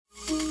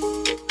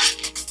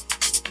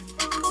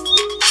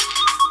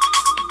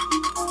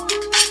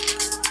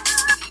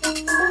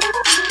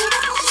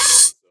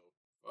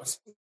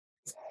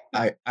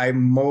I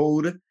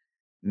mowed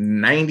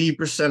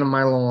 90% of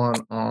my lawn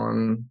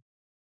on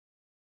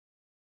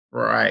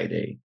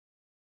Friday,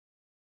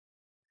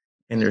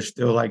 and there's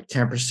still like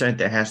 10%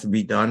 that has to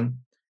be done.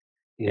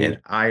 And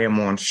I am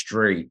on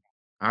straight.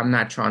 I'm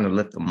not trying to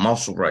lift the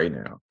muscle right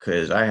now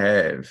because I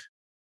have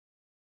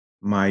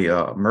my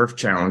Murph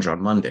challenge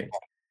on Monday.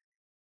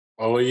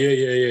 Oh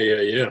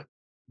yeah.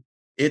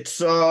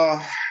 It's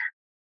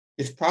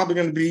probably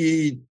going to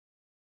be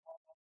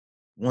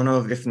one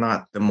of, if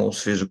not the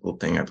most physical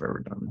thing I've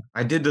ever done.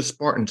 I did the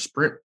Spartan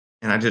sprint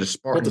and I did a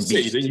Spartan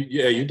beast.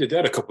 You did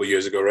that a couple of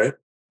years ago, right?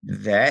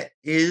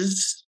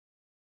 That's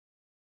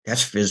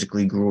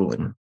physically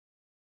grueling.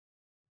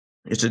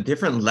 It's a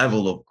different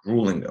level of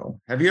grueling,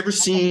 though. Have you ever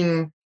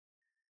seen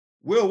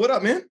Will? What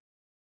up, man?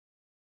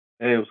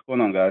 Hey, what's going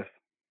on, guys?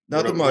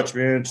 Nothing much,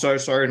 man.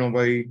 Sorry,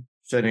 nobody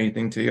said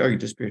anything to you. Oh, you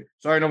disappeared.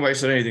 Sorry, nobody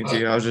said anything to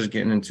you. I was just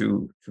getting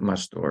into my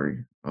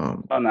story.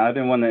 Oh no, I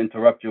didn't want to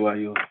interrupt you while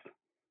you.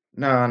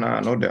 Nah,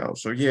 no doubt.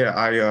 So yeah,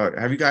 I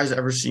have you guys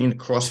ever seen the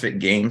CrossFit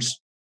Games?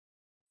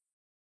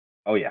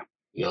 Oh yeah.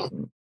 No.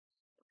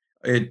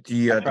 I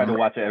try to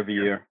watch it every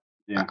year.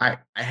 Yeah. I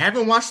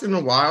haven't watched it in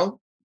a while,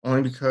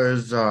 only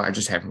because I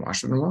just haven't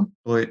watched it in a while.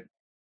 But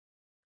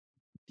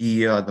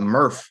the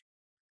Murph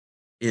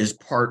is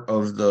part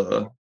of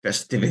the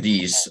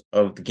festivities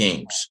of the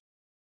games.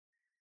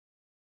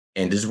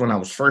 And this is when I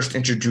was first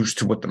introduced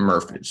to what the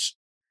Murph is.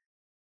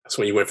 That's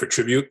when you went for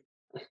tribute?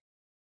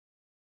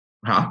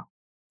 Huh?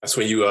 That's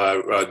when you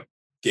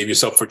gave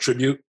yourself for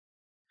tribute?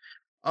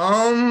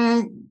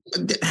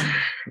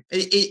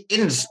 It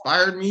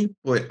inspired me,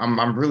 but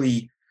I'm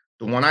really,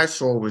 the one I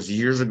saw was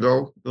years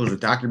ago. It was a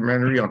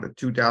documentary on the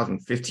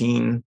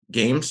 2015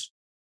 games,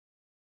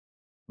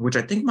 which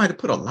I think might have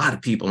put a lot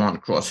of people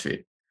on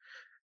CrossFit.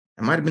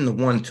 I might have been the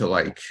one to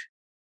like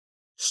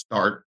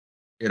start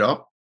it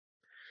up.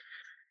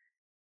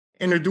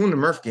 And they're doing the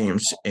Murph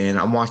games, and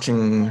I'm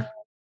watching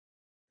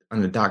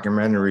on the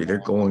documentary, they're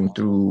going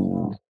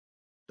through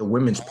the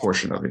women's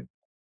portion of it.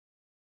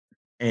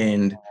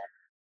 And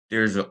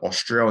there's an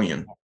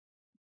Australian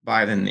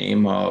by the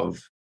name of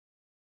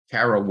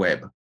Tara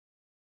Webb.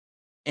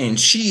 And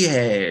she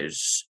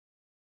has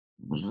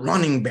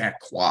running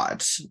back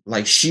quads.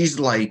 Like she's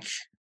like,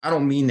 I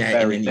don't mean that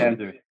Barry in any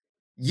Sanders.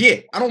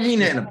 Yeah, I don't mean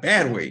that in a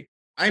bad way.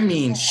 I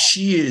mean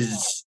she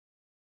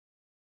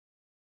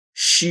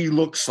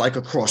looks like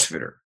a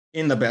CrossFitter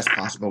in the best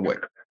possible way.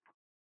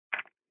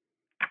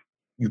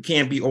 You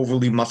can't be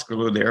overly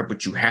muscular there,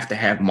 but you have to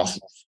have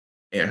muscles.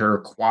 And her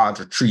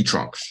quads are tree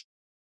trunks.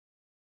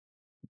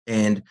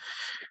 And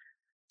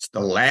it's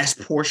the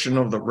last portion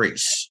of the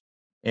race.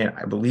 And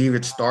I believe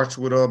it starts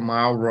with a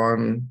mile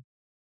run,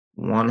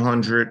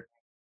 100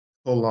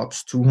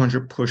 pull-ups,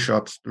 200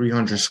 push-ups,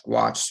 300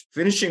 squats,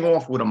 finishing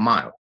off with a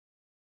mile.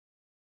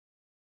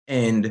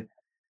 And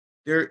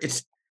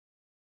it's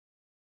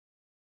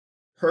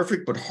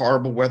perfect but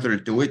horrible weather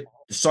to do it.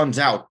 The sun's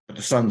out, but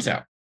the sun's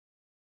out.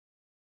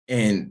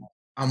 And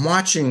I'm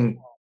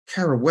watching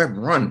Tara Webb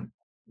run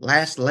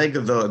last leg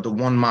of the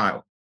 1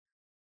 mile.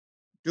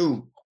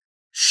 Dude,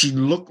 she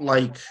looked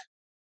like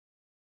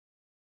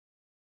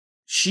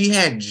she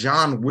had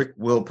John Wick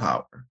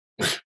willpower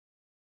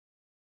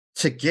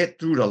to get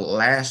through the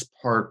last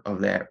part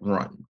of that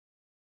run.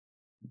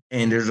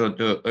 And there's an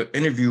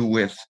interview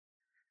with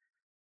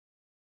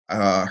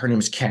her name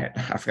is Kat.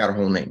 I forgot her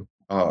whole name.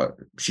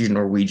 She's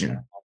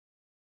Norwegian.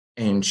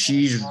 And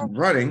she's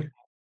running.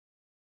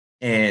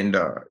 And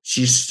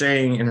she's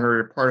saying in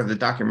her part of the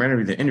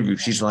documentary, the interview,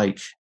 she's like,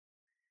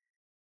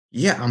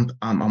 yeah,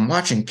 I'm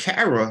watching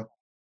Kara,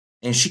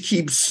 and she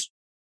keeps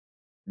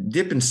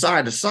dipping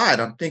side to side.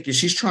 I'm thinking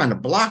she's trying to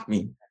block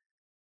me.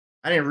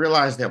 I didn't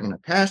realize that when I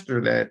passed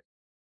her that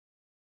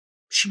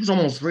she was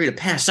almost ready to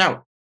pass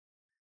out.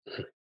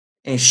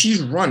 And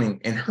she's running,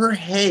 and her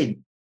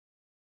head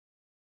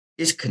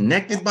is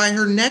connected by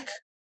her neck,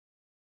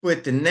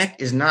 but the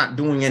neck is not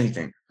doing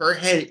anything. Her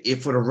head,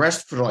 for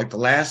the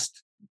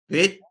last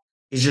bit,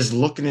 is just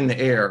looking in the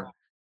air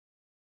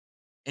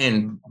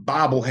and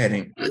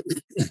bobbleheading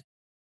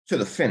to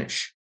the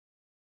finish.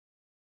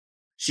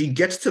 She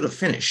gets to the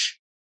finish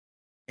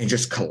and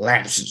just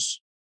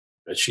collapses.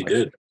 But she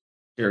did.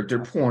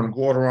 They're pouring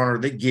water on her.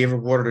 They gave her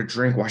water to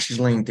drink while she's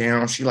laying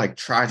down. She like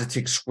tries to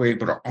take a swig,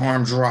 but her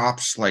arm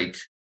drops. Like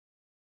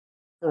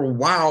for a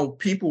while,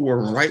 people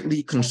were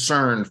rightly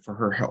concerned for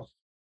her health.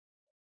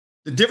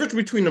 The difference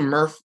between the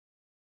Murph,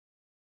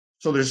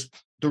 so there's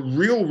the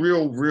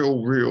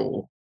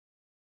real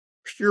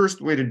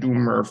purest way to do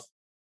Murph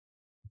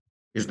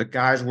is the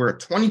guys wear a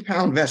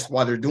 20-pound vest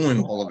while they're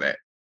doing all of that.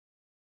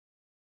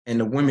 And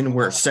the women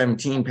wear a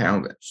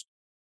 17-pound vest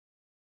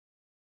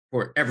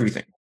for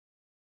everything.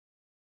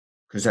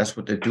 Because that's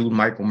what the dude,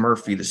 Michael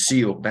Murphy, the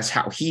SEAL, that's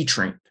how he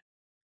trained.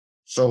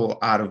 So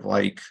out of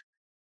like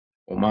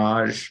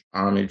homage,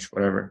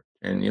 whatever.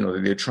 And,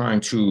 they're trying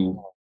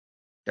to,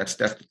 that's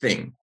the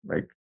thing.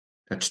 Like,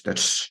 that's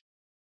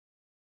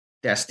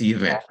the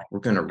event. We're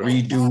going to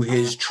redo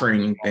his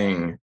training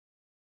thing.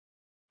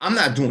 I'm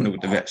not doing it with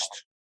the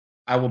vest.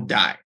 I will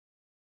die.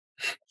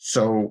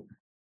 So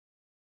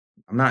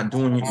I'm not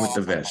doing it with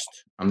the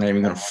vest. I'm not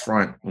even gonna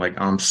front like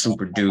I'm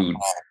super dude.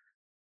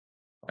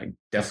 Like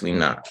definitely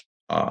not.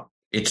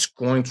 It's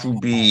going to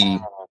be.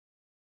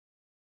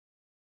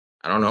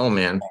 I don't know,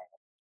 man.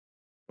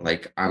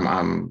 Like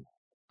I'm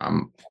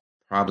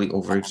probably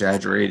over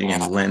exaggerating,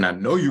 and Len, I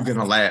know you're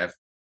gonna laugh,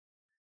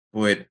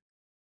 but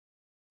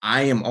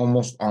I am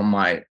almost on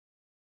my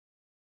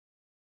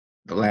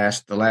the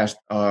last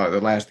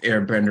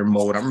airbender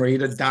mode. I'm ready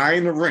to die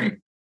in the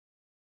ring.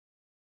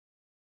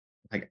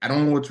 Like I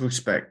don't know what to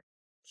expect.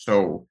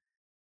 So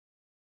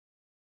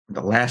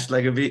the last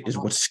leg of it is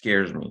what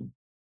scares me.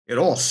 It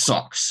all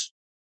sucks.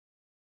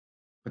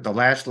 But the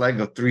last leg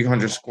of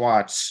 300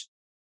 squats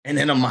and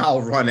then a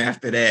mile run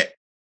after that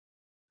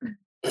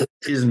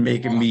is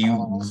making me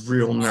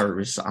real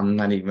nervous. I'm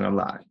not even gonna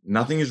lie.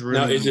 Nothing is really.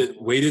 Now, is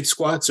it weighted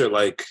squats or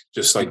like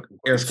just like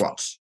air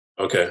squats?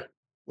 Okay.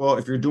 Well,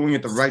 if you're doing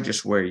it the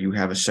righteous way, you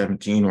have a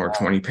 17 or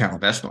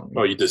 20-pound vest on.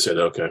 Oh, you just said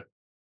okay.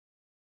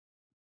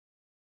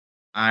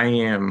 I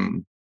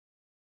am.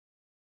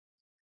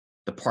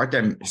 The part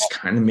that is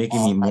kind of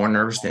making me more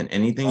nervous than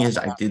anything is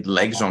I did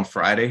legs on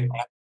Friday,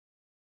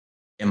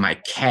 and my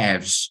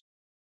calves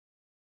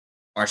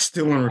are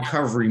still in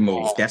recovery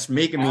mode. That's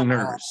making me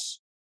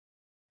nervous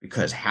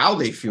because how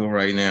they feel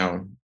right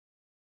now,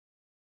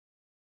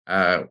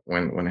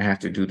 when I have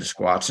to do the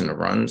squats and the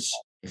runs,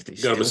 if they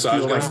still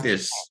feel like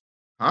this,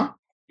 huh?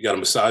 You got a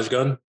massage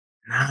gun?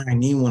 Nah, I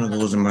need one of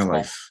those in my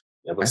life.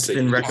 Yeah, that's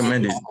been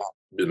recommended.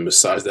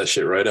 Massage that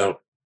shit right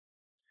out.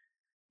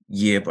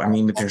 Yeah, but I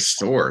mean, but they're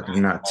sore.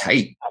 They're not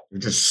tight. They're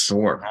just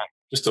sore.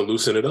 Just to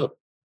loosen it up.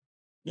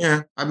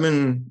 Yeah, I've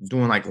been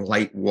doing like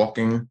light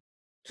walking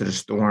to the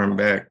store and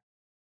back.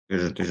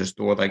 There's a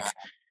store like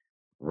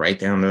right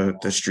down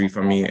the street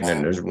from me, and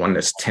then there's one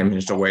that's 10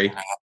 minutes away.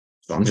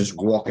 So I'm just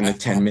walking the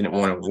 10-minute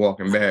one and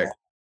walking back.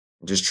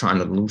 I'm just trying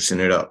to loosen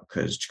it up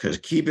because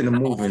keeping it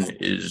moving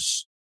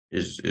is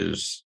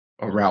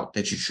a route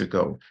that you should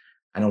go.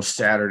 I know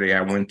Saturday I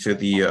went to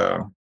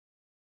the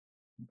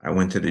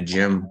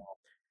gym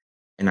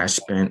and I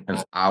spent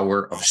an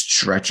hour of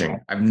stretching.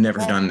 I've never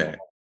done that.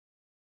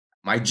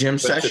 My gym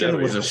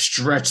session was a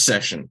stretch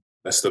session.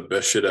 That's the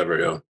best shit ever,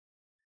 yo.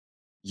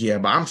 Yeah,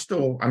 but I'm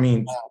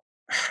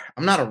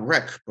not a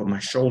wreck, but my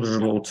shoulders are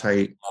a little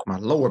tight. My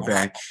lower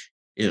back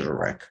is a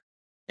wreck.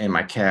 And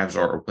my calves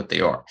are what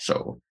they are.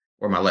 So,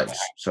 or my legs.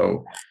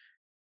 So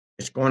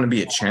it's going to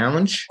be a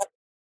challenge.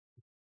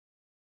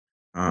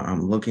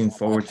 I'm looking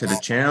forward to the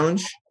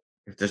challenge.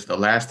 If this is the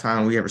last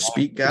time we ever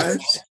speak, guys.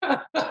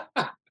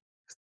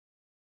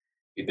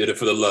 You did it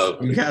for the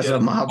love. You guys are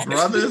my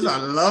brothers. I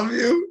love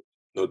you.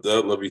 No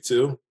doubt. Love you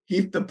too.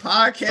 Keep the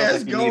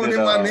podcast going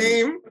in my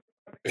name.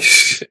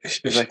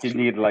 It's like you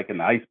need like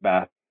an ice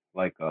bath.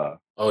 Like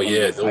oh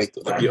yeah, those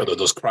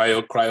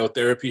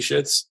cryotherapy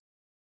shits.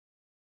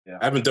 Yeah.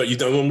 I haven't done. You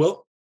done one,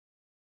 Will?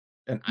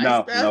 An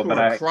ice bath or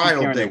a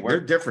cryo thing? They're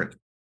different.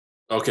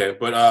 Okay,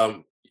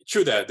 but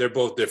true that they're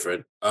both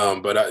different.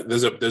 But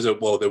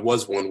there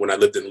was one when I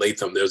lived in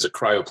Latham. There was a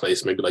cryo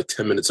place, maybe like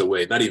 10 minutes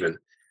away, not even.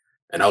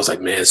 And I was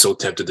like, man, so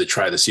tempted to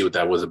try to see what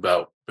that was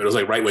about. But it was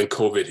like right when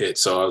COVID hit,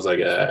 so I was like,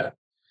 and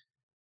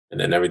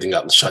then everything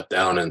got shut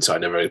down, and so I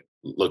never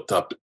looked it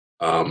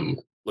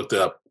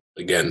up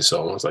again.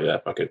 So I was like, yeah,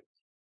 fuck it.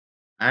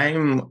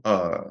 I'm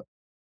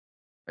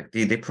like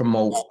they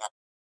promote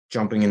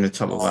jumping in the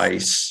tub of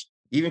ice,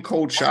 even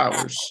cold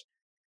showers.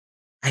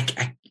 I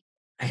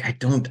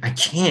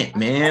can't,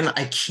 man.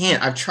 I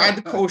can't. I've tried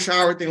the cold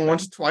shower thing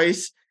once or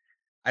twice.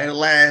 I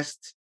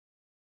last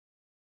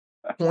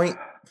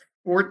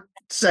 0.4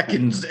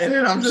 seconds, and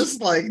then I'm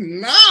just like,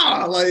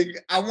 nah.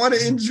 Like I want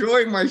to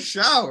enjoy my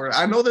shower.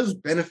 I know there's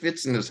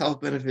benefits and there's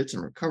health benefits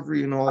and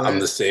recovery and all that. I'm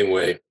the same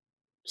way.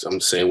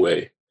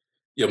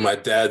 Yeah, my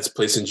dad's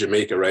place in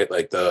Jamaica, right?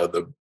 Like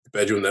the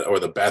bedroom or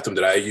the bathroom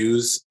that I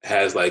use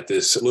has like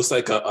this. It looks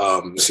like a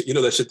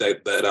that shit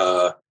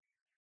that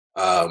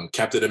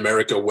Captain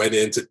America went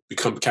in to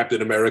become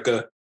Captain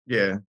America.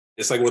 Yeah,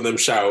 it's like one of them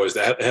showers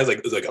that has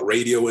like a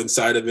radio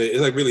inside of it.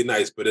 It's like really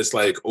nice, but it's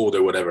like old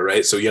or whatever,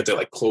 right? So you have to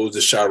like close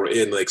the shower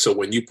in. Like so,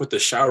 when you put the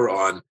shower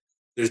on,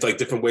 there's like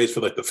different ways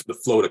for like the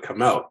flow to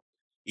come out,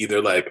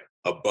 either like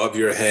above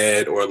your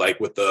head or like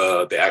with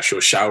the actual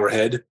shower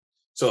head.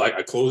 So like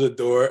I close the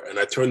door and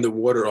I turn the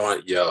water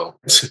on. Yo,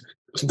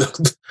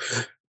 the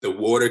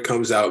water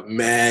comes out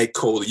mad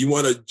cold. You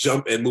want to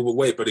jump and move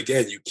away, but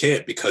again, you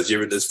can't because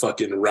you're in this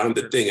fucking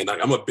rounded thing. And like,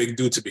 I'm a big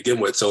dude to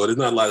begin with, so there's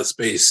not a lot of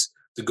space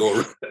to go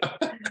around.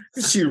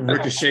 She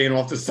ricocheting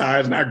off the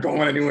sides, not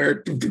going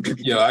anywhere.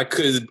 Yeah, I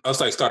was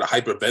like started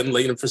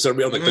hyperventilating for some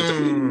reason. Like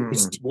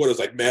the water's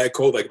like mad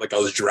cold, like I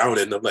was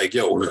drowning. I'm like,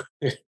 yo.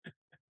 It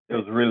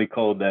was really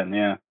cold then,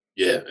 yeah.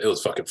 Yeah, it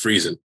was fucking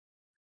freezing.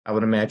 I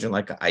would imagine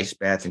like an ice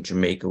bath in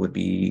Jamaica would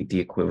be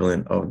the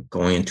equivalent of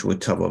going into a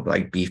tub of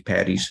like beef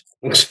patties.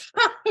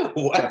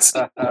 What?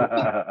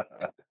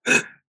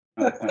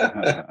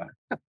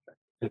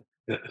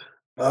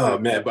 Oh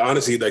man, but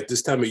honestly, like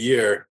this time of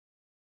year,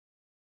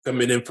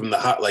 coming in from the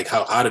hot, like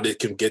how hot it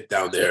can get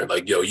down there,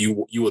 like yo,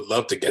 you would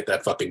love to get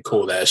that fucking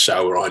cold ass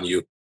shower on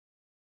you.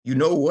 You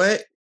know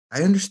what?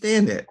 I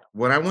understand that.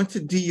 When I went to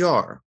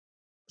DR,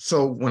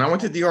 so when I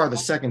went to DR the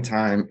second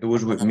time, it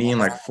was with me and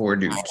like 4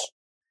 dudes.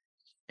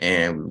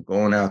 And we were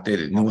going out there.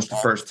 They knew it was the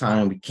first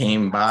time. We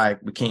came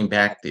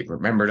back. They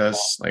remembered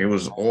us. Like, it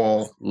was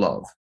all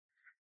love.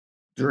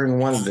 During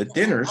one of the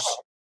dinners,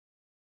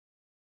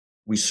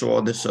 we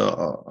saw this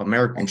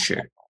American chick.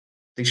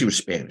 I think she was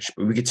Spanish,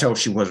 but we could tell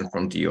she wasn't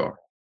from DR.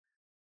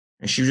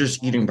 And she was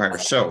just eating by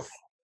herself.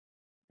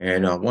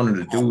 And one of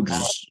the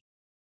dudes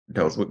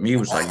that was with me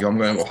was like, yo, I'm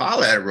going to go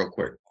holler at her real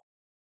quick.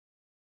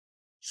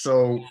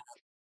 So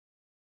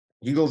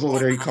he goes over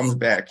there. He comes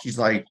back. He's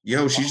like,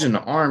 yo, she's in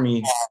the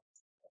Army.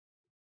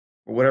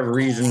 For whatever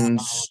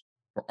reasons,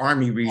 for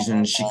Army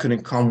reasons, she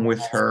couldn't come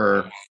with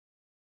her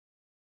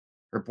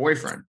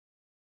boyfriend.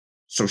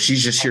 So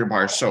she's just here by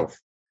herself.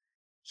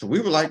 So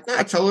we were like,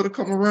 nah, tell her to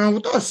come around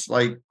with us.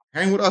 Like,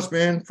 hang with us,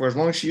 man. For as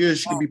long as she is,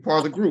 she can be part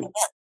of the group.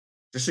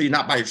 Just so you're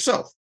not by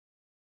yourself.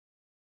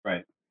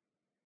 Right.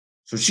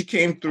 So she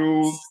came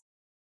through,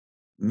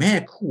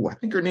 mad cool. I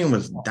think her name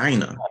was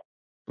Dinah.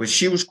 But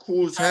she was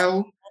cool as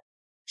hell.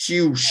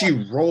 She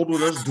rolled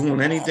with us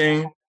doing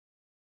anything.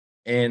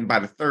 And by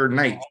the third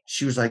night,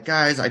 she was like,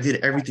 guys, I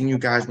did everything you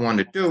guys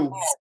wanted to do.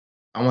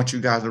 I want you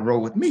guys to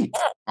roll with me.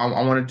 I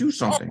want to do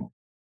something.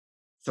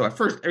 So at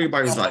first,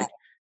 everybody was like,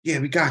 yeah,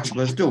 we got you.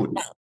 Let's do it.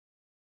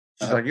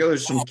 She's like, yo,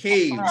 there's some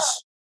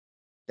caves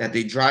that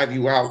they drive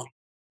you out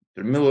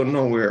to the middle of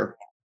nowhere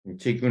and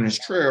take you on this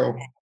trail,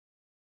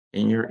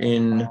 and you're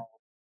in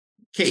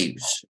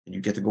caves. And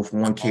you get to go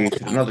from one cave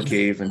to another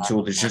cave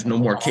until there's just no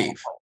more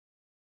cave.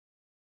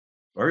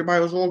 So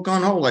everybody was all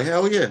gung-ho, like,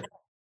 hell yeah.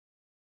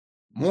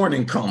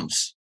 Morning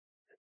comes.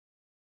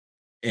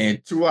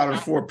 And 2 out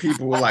of 4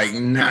 people were like,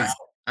 nah,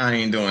 I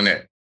ain't doing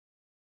that.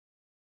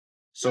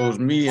 So it was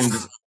me and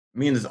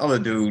this other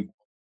dude,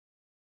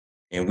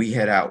 and we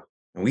head out.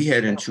 And we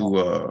head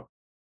into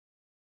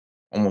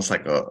almost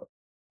like a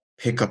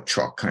pickup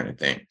truck kind of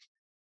thing.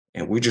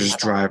 And we're just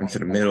driving to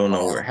the middle of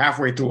nowhere.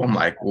 Halfway through, I'm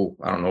like, well,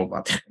 I don't know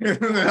about that. I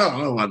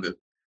don't know about this.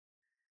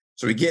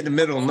 So we get in the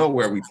middle of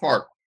nowhere, we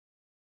park.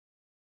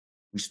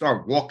 We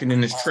start walking in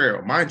this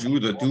trail. Mind you,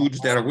 the dudes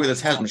that are with us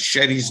have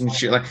machetes and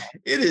shit. Like,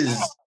 it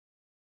is.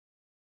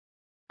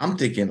 I'm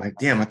thinking, like,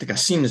 damn, I think I've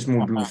seen this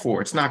movie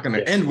before. It's not going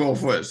to end well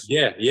for us.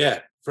 Yeah.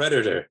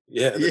 Predator.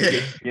 Yeah.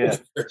 Yeah.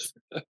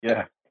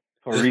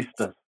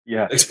 Forista.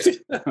 Yeah.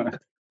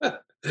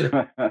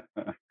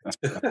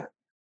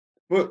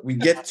 But we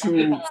get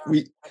through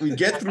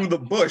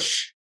the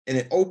bush, and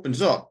it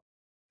opens up,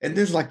 and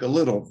there's like a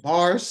little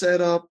bar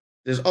set up.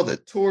 There's other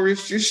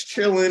tourists just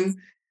chilling,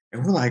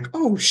 and we're like,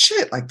 "Oh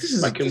shit! Like, this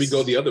is." Why can't we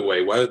go the other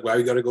way? Why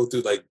we got to go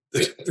through like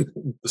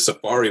the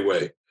safari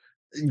way?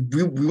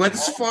 We went the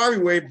safari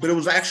way, but it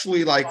was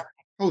actually like,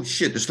 "Holy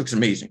shit! This looks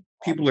amazing."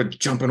 People are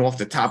jumping off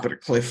the top of the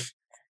cliff,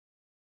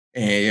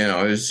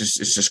 and it's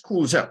just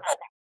cool as hell.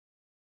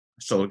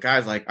 So the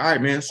guy's like, "All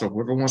right, man. So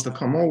whoever wants to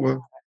come over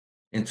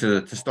and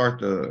to start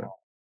the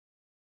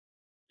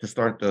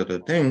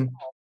thing,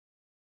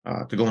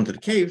 to go into the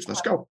caves,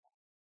 let's go."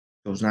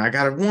 He goes, now I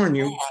gotta warn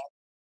you,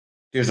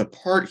 there's a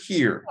part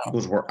here. He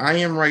goes, where I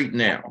am right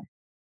now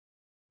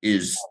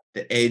is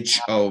the edge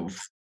of,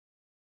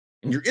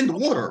 and you're in the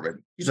water already.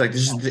 He's like,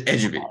 this is the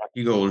edge of it.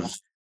 He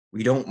goes,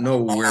 we don't know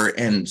where it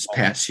ends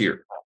past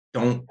here.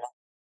 Don't,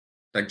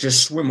 like,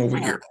 just swim over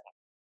here.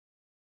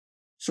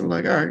 So we're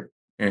like, all right.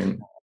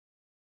 And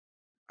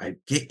I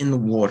get in the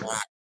water.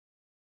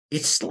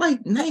 It's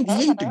like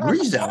 98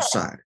 degrees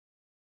outside.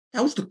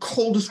 That was the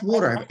coldest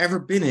water I've ever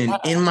been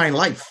in my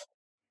life.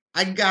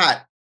 I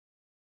got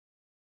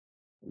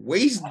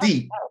waist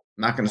deep.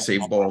 I'm not going to say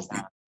balls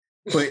deep.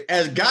 But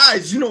as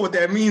guys, you know what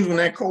that means when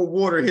that cold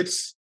water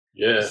hits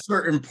a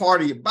certain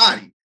part of your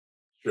body.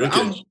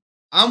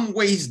 I'm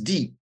waist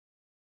deep.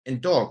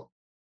 And dog,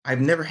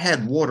 I've never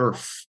had water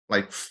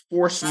like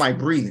force my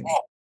breathing.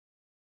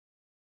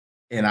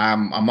 And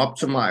I'm up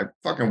to my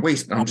fucking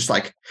waist, and I'm just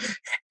like,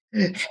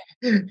 and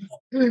I'm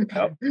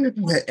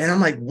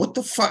like, what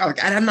the fuck?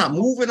 Like, I'm not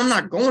moving. I'm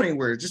not going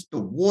anywhere. Just the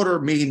water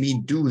made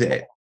me do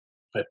that.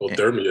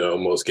 Hypothermia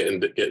almost getting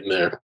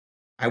there.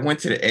 I went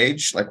to the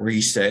edge, like where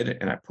he said,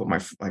 and I put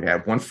I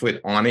had one foot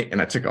on it, and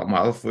I took out my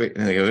other foot,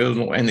 and there was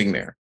no ending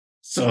there.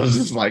 So it was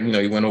just like,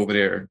 he went over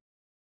there,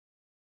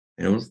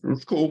 and it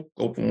was cool.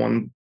 Go from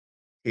one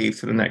cave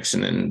to the next,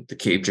 and then the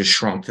cave just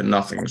shrunk to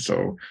nothing.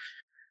 So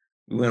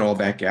we went all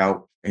back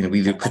out, and we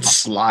either could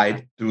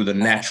slide through the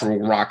natural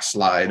rock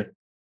slide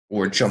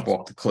or jump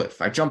off the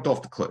cliff. I jumped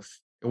off the cliff.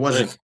 It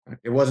wasn't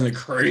a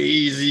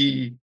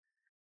crazy, it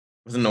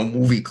wasn't no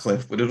movie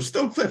cliff, but it was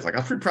still a cliff. Like, I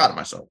was pretty proud of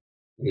myself.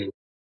 Mm-hmm.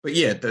 But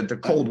yeah, the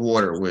cold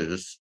water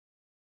was,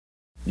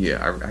 I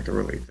can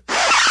relate to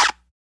that.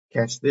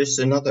 Catch this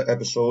and other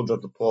episodes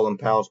of the Paul and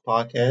Pals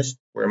podcast,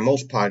 where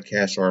most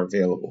podcasts are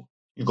available.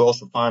 You can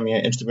also find me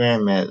on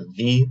Instagram at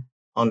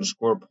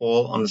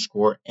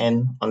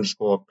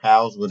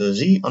 _Paul_N_Pals with a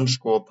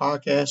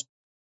Z_podcast.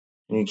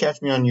 And you can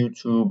catch me on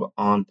YouTube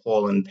on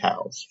Paul and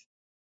Pals.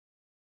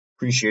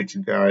 Appreciate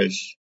you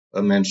guys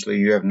immensely.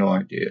 You have no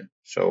idea.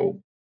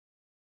 So,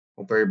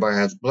 hope everybody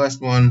has a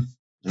blessed one.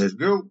 Let's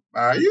go.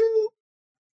 Bye.